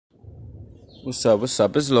What's up? What's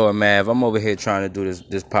up? It's Lord Mav. I'm over here trying to do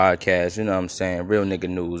this podcast. You know what I'm saying? Real nigga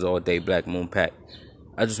news all day, Black Moon Pack.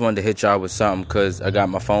 I just wanted to hit y'all with something because I got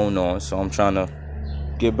my phone on, so I'm trying to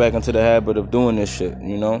get back into the habit of doing this shit,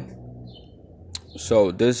 you know?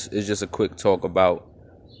 So this is just a quick talk about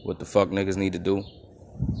what the fuck niggas need to do.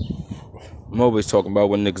 I'm always talking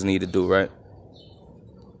about what niggas need to do, right?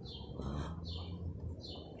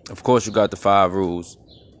 Of course you got the 5 rules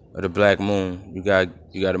of the Black Moon. You got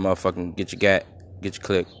to motherfucking get your gat, get your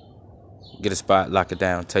click, get a spot, lock it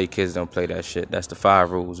down, tell your kids don't play that shit. That's the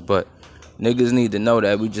 5 rules. But niggas need to know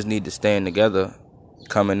that we just need to stand together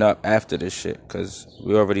coming up after this shit, because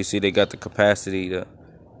we already see they got the capacity to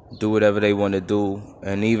do whatever they want to do.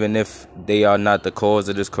 And even if they are not the cause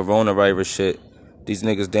of this coronavirus shit, these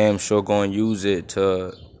niggas damn sure gonna use it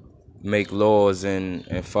to make laws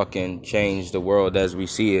and fucking change the world as we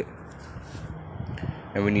see it.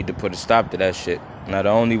 And we need to put a stop to that shit. Now the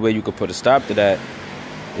only way you could put a stop to that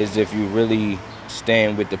is if you really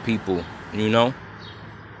stand with the people, you know?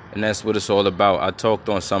 And that's what it's all about. I talked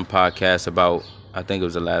on some podcast about, I think it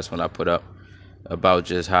was the last one I put up, about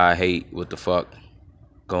just how I hate what the fuck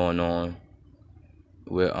going on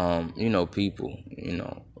with people.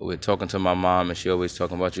 We're talking to my mom and she always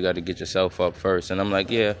talking about you got to get yourself up first. And I'm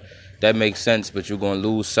like, yeah, that makes sense, but you're going to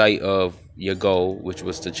lose sight of your goal, which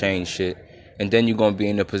was to change shit. And then you're going to be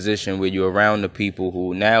in a position where you're around the people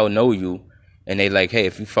who now know you and they like, hey,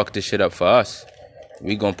 if you fuck this shit up for us,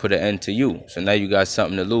 we going to put an end to you. So now you got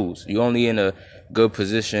something to lose. You only in a good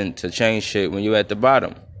position to change shit when you're at the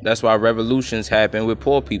bottom. That's why revolutions happen with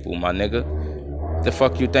poor people, my nigga. The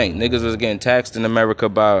fuck you think? Niggas was getting taxed in America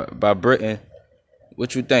by Britain.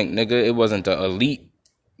 What you think, nigga? It wasn't the elite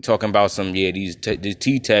talking about some, these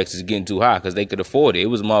tea taxes getting too high because they could afford it. It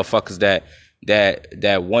was motherfuckers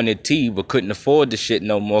that wanted tea but couldn't afford the shit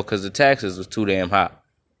no more because the taxes was too damn high.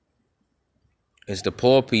 It's the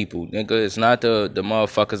poor people, nigga. It's not the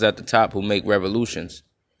motherfuckers at the top who make revolutions.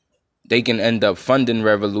 They can end up funding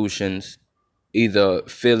revolutions, either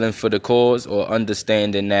feeling for the cause or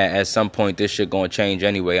understanding that at some point this shit gonna change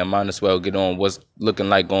anyway. I might as well get on what's looking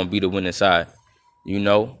like gonna be the winning side,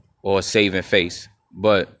 or saving face.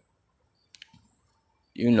 But,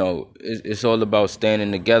 it's all about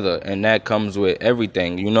standing together, and that comes with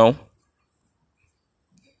everything, It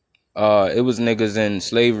was niggas in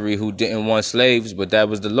slavery who didn't want slaves, but that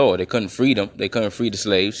was the law. They couldn't free them. They couldn't free the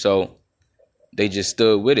slaves, so they just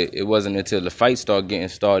stood with it. It wasn't until the fight started getting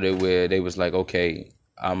started where they was like, okay,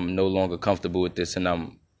 I'm no longer comfortable with this and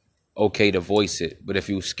I'm okay to voice it. But if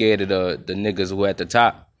you scared of the niggas who at the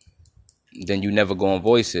top, then you never gonna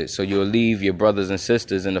voice it. So you'll leave your brothers and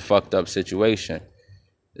sisters in a fucked up situation.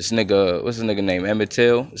 This nigga, what's his nigga name? Emmett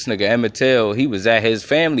Till? This nigga Emmett Till, he was at his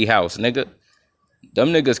family house, nigga.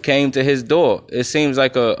 Them niggas came to his door. It seems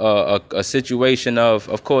like a situation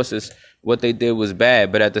of course, it's what they did was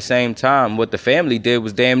bad, but at the same time, what the family did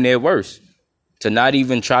was damn near worse. To not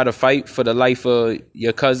even try to fight for the life of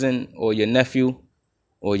your cousin or your nephew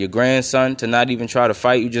or your grandson, to not even try to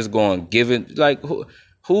fight, you just go and give it. Like,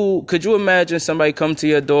 who could you imagine somebody come to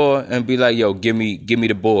your door and be like, yo, give me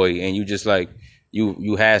the boy, and you just like,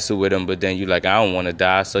 you hassle with him, but then you like, I don't want to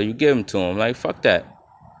die, so you give him to him. Like, fuck that.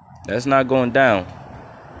 That's not going down.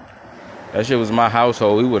 That shit was my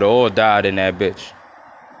household. We would have all died in that bitch.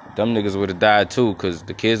 Them niggas would have died too, because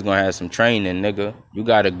the kids gonna have some training, nigga. You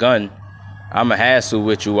got a gun, I'ma hassle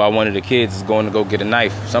with you while one of the kids is going to go get a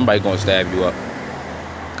knife. Somebody gonna stab you up,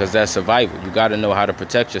 because that's survival. You gotta know how to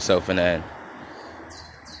protect yourself in the end.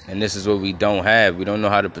 And this is what we don't have. We don't know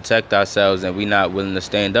how to protect ourselves, and we not willing to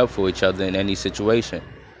stand up for each other in any situation.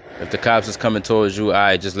 If the cops is coming towards you, all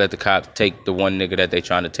right, just let the cops take the one nigga that they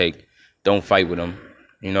trying to take. Don't fight with them.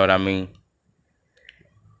 You know what I mean?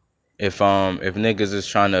 If niggas is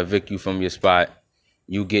trying to evict you from your spot,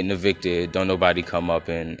 you getting evicted, don't nobody come up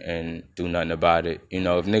and do nothing about it.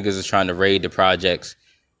 If niggas is trying to raid the projects,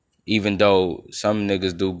 even though some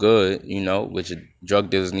niggas do good, which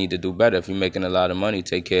drug dealers need to do better. If you're making a lot of money,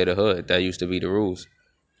 take care of the hood. That used to be the rules.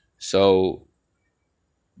 So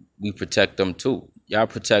we protect them too. Y'all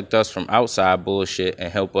protect us from outside bullshit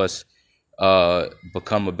and help us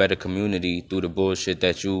become a better community through the bullshit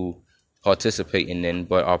that you participating in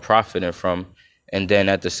but are profiting from. And then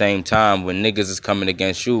at the same time, when niggas is coming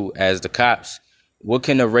against you as the cops, what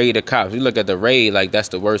can a raid of cops? We look at the raid like that's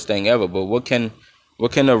the worst thing ever, but what can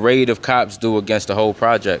a raid of cops do against the whole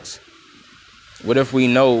projects? What if we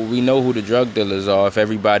know who the drug dealers are? If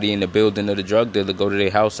everybody in the building of the drug dealer go to their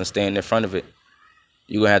house and stand in front of it,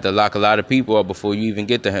 you're gonna have to lock a lot of people up before you even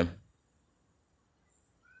get to him.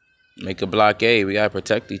 Make a blockade. We gotta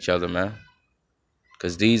protect each other, man.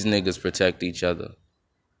 Because these niggas protect each other.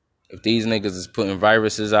 If these niggas is putting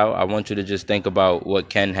viruses out, I want you to just think about what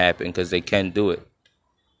can happen, because they can do it.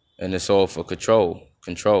 And it's all for control,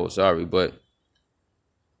 but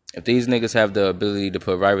if these niggas have the ability to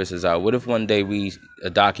put viruses out, what if one day a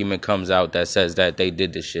document comes out that says that they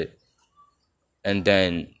did this shit, and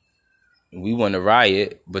then we want to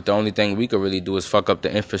riot, but the only thing we could really do is fuck up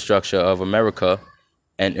the infrastructure of America,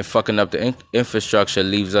 and if fucking up the infrastructure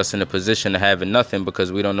leaves us in a position of having nothing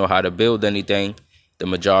because we don't know how to build anything, the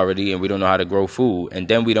majority, and we don't know how to grow food, and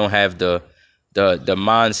then we don't have the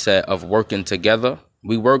mindset of working together.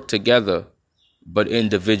 We work together, but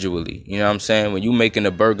individually. You know what I'm saying? When you making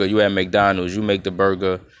a burger, you at McDonald's, you make the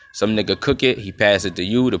burger, some nigga cook it, he pass it to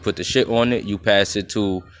you to put the shit on it, you pass it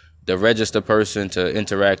to the register person to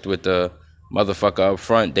interact with the motherfucker up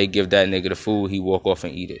front, they give that nigga the food, he walk off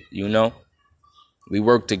and eat it, you know? We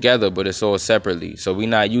work together, but it's all separately. So we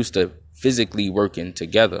not used to physically working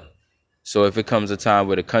together. So if it comes a time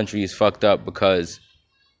where the country is fucked up because,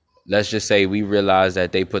 let's just say we realize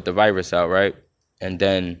that they put the virus out, right? And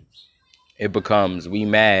then it becomes we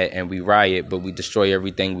mad and we riot, but we destroy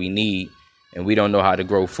everything we need, and we don't know how to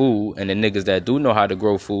grow food. And the niggas that do know how to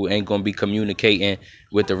grow food ain't gonna be communicating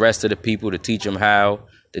with the rest of the people to teach them how.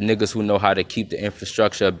 The niggas who know how to keep the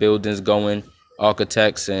infrastructure of buildings going,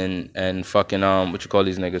 architects and fucking what you call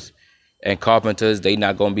these niggas, and carpenters, they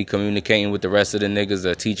not gonna be communicating with the rest of the niggas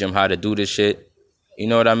to teach them how to do this shit. You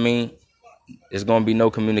know what I mean? It's gonna be no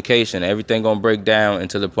communication. Everything gonna break down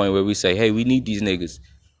until the point where we say, hey, we need these niggas.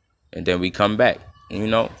 And then we come back. You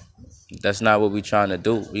know? That's not what we trying to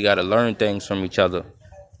do. We gotta learn things from each other.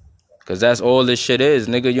 Cause that's all this shit is.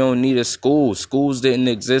 Nigga, you don't need a school. Schools didn't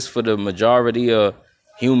exist for the majority of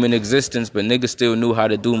human existence, but niggas still knew how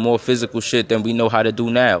to do more physical shit than we know how to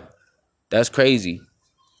do now. That's crazy.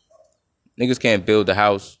 Niggas can't build a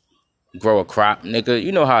house, grow a crop, nigga.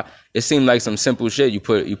 You know how it seemed like some simple shit. You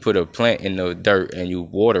put a plant in the dirt and you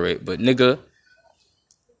water it. But nigga,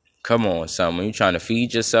 come on, son. When you trying to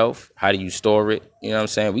feed yourself, how do you store it? You know what I'm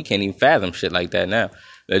saying? We can't even fathom shit like that now.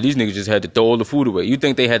 Like, these niggas just had to throw all the food away. You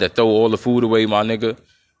think they had to throw all the food away, my nigga?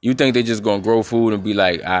 You think they just gonna grow food and be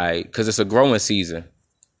like, all right, because it's a growing season.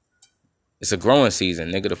 It's a growing season,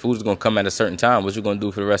 nigga. The food's gonna come at a certain time. What you gonna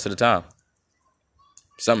do for the rest of the time?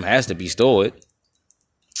 Something has to be stored.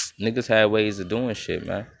 Niggas had ways of doing shit,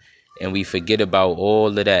 man. And we forget about all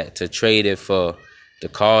of that to trade it for the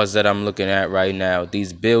cars that I'm looking at right now.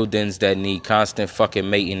 These buildings that need constant fucking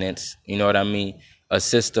maintenance. You know what I mean? A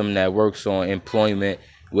system that works on employment,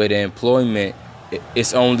 where the employment,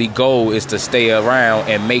 its only goal is to stay around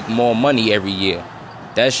and make more money every year.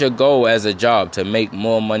 That's your goal as a job, to make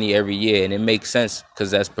more money every year. And it makes sense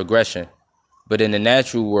because that's progression. But in the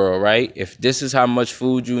natural world, right, if this is how much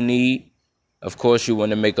food you need, of course you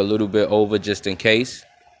want to make a little bit over just in case.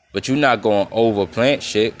 But you're not going to overplant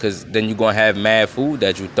shit, because then you're going to have mad food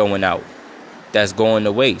that you're throwing out that's going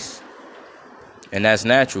to waste. And that's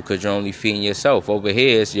natural because you're only feeding yourself. Over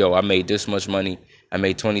here, it's, yo, I made this much money. I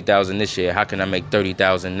made $20,000 this year. How can I make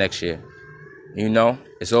 $30,000 next year? You know,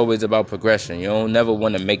 it's always about progression. You don't never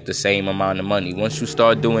want to make the same amount of money. Once you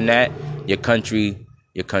start doing that, your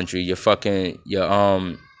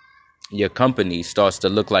company starts to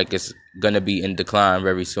look like it's going to be in decline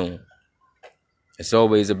very soon. It's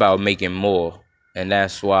always about making more. And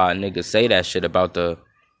that's why niggas say that shit about the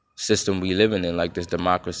system we living in, like this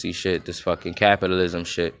democracy shit, this fucking capitalism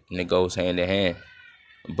shit, and it goes hand in hand.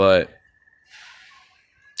 But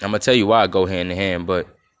I'm gonna tell you why it go hand in hand, but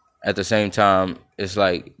at the same time, it's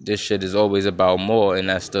like this shit is always about more, and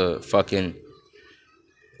that's the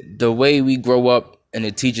way we grow up, and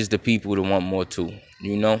it teaches the people to want more too,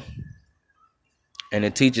 you know? And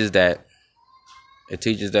it teaches that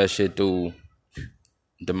shit through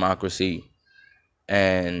democracy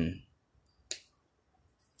and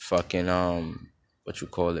fucking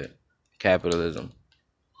capitalism.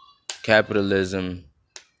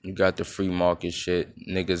 You got the free market shit.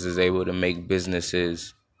 Niggas is able to make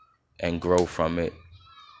businesses and grow from it,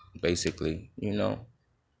 basically, you know.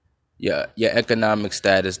 Your economic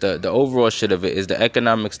status, the overall shit of it is the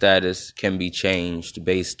economic status can be changed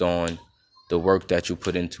based on the work that you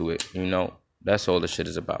put into it, you know. That's all the shit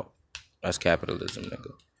is about. That's capitalism,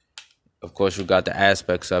 nigga. Of course, you got the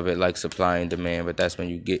aspects of it like supply and demand, but that's when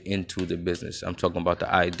you get into the business. I'm talking about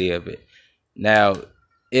the idea of it. Now,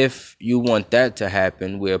 if you want that to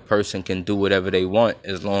happen, where a person can do whatever they want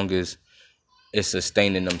as long as it's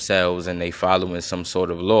sustaining themselves and they following some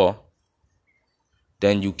sort of law,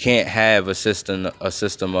 then you can't have a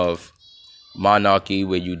system of monarchy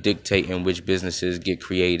where you dictating which businesses get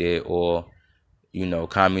created, or, you know,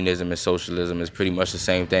 communism and socialism is pretty much the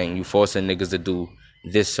same thing. You forcing niggas to do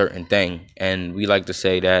this certain thing. And we like to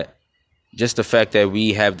say that just the fact that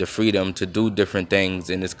we have the freedom to do different things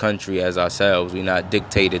in this country as ourselves. We're not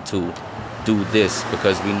dictated to do this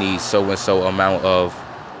because we need so and so amount of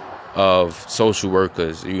social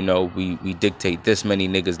workers. You know, we dictate this many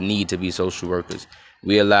niggas need to be social workers.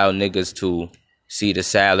 We allow niggas to see the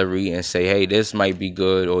salary and say, hey, this might be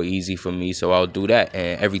good or easy for me, so I'll do that,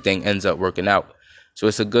 and everything ends up working out. So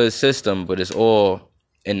it's a good system, but it's all,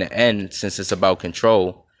 in the end, since it's about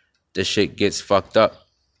control, the shit gets fucked up.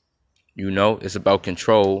 You know, it's about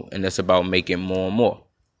control, and it's about making more and more.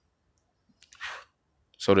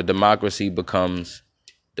 So the democracy becomes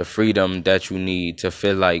the freedom that you need to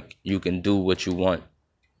feel like you can do what you want,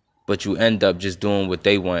 but you end up just doing what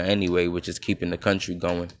they want anyway, which is keeping the country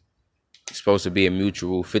going. It's supposed to be a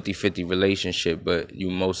mutual 50-50 relationship, but you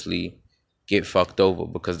mostly get fucked over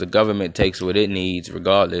because the government takes what it needs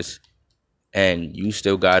regardless, and you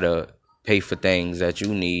still gotta pay for things that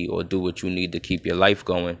you need or do what you need to keep your life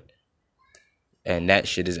going. And that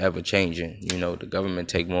shit is ever changing. You know, the government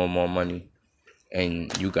take more and more money,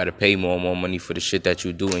 and you got to pay more and more money for the shit that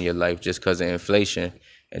you do in your life just because of inflation,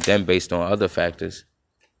 and then based on other factors.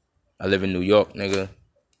 I live in New York, nigga.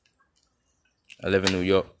 I live in New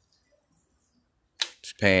York.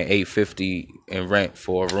 Just paying $850 in rent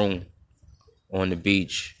for a room on the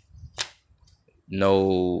beach.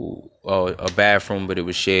 No, a bathroom, but it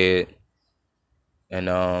was shared.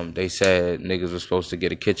 And they said niggas was supposed to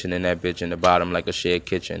get a kitchen in that bitch in the bottom, like a shared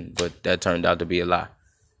kitchen, but that turned out to be a lie.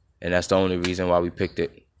 And that's the only reason why we picked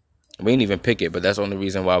it. We didn't even pick it, but that's the only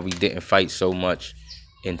reason why we didn't fight so much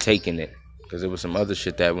in taking it, because there was some other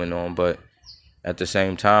shit that went on. But at the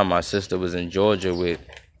same time, my sister was in Georgia with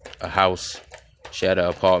a house. She had an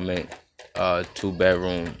apartment,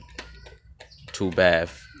 2-bedroom,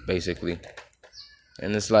 2-bath, basically.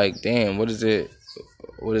 And it's like, damn, what does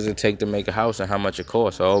it take to make a house and how much it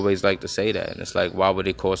costs? I always like to say that. And it's like, why would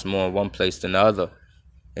it cost more in one place than the other?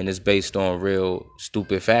 And it's based on real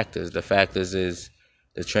stupid factors. The factors is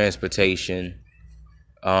the transportation.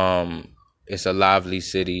 It's a lively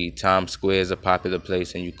city. Times Square is a popular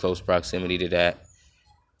place and you close proximity to that.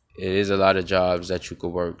 It is a lot of jobs that you could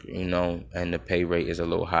work, you know, and the pay rate is a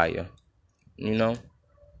little higher, you know.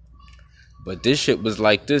 But this shit was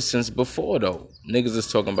like this since before, though. Niggas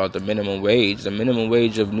is talking about the minimum wage. The minimum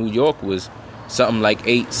wage of New York was something like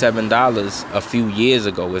 $7 a few years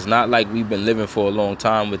ago. It's not like we've been living for a long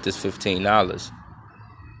time with this $15.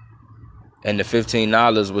 And the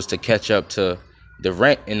 $15 was to catch up to the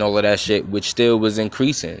rent and all of that shit, which still was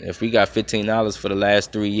increasing. If we got $15 for the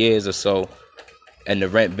last 3 years or so, and the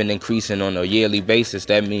rent been increasing on a yearly basis,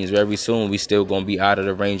 that means very soon we still gonna be out of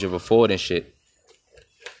the range of affording shit.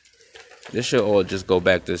 This should all just go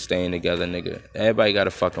back to staying together, nigga. Everybody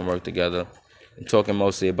gotta fucking work together. I'm talking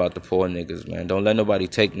mostly about the poor niggas, man. Don't let nobody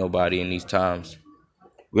take nobody in these times.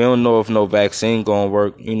 We don't know if no vaccine gonna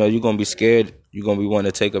work. You know, you're gonna be scared. You're gonna be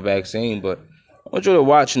wanting to take a vaccine, but I want you to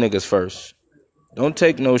watch niggas first. Don't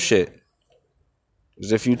take no shit.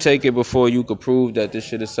 Because if you take it before you could prove that this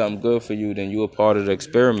shit is something good for you, then you a part of the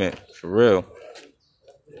experiment. For real.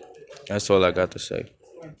 That's all I got to say.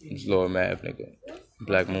 It's Lord Mav, nigga.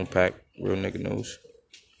 Black Moon Pack. Real nigga news.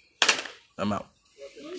 I'm out.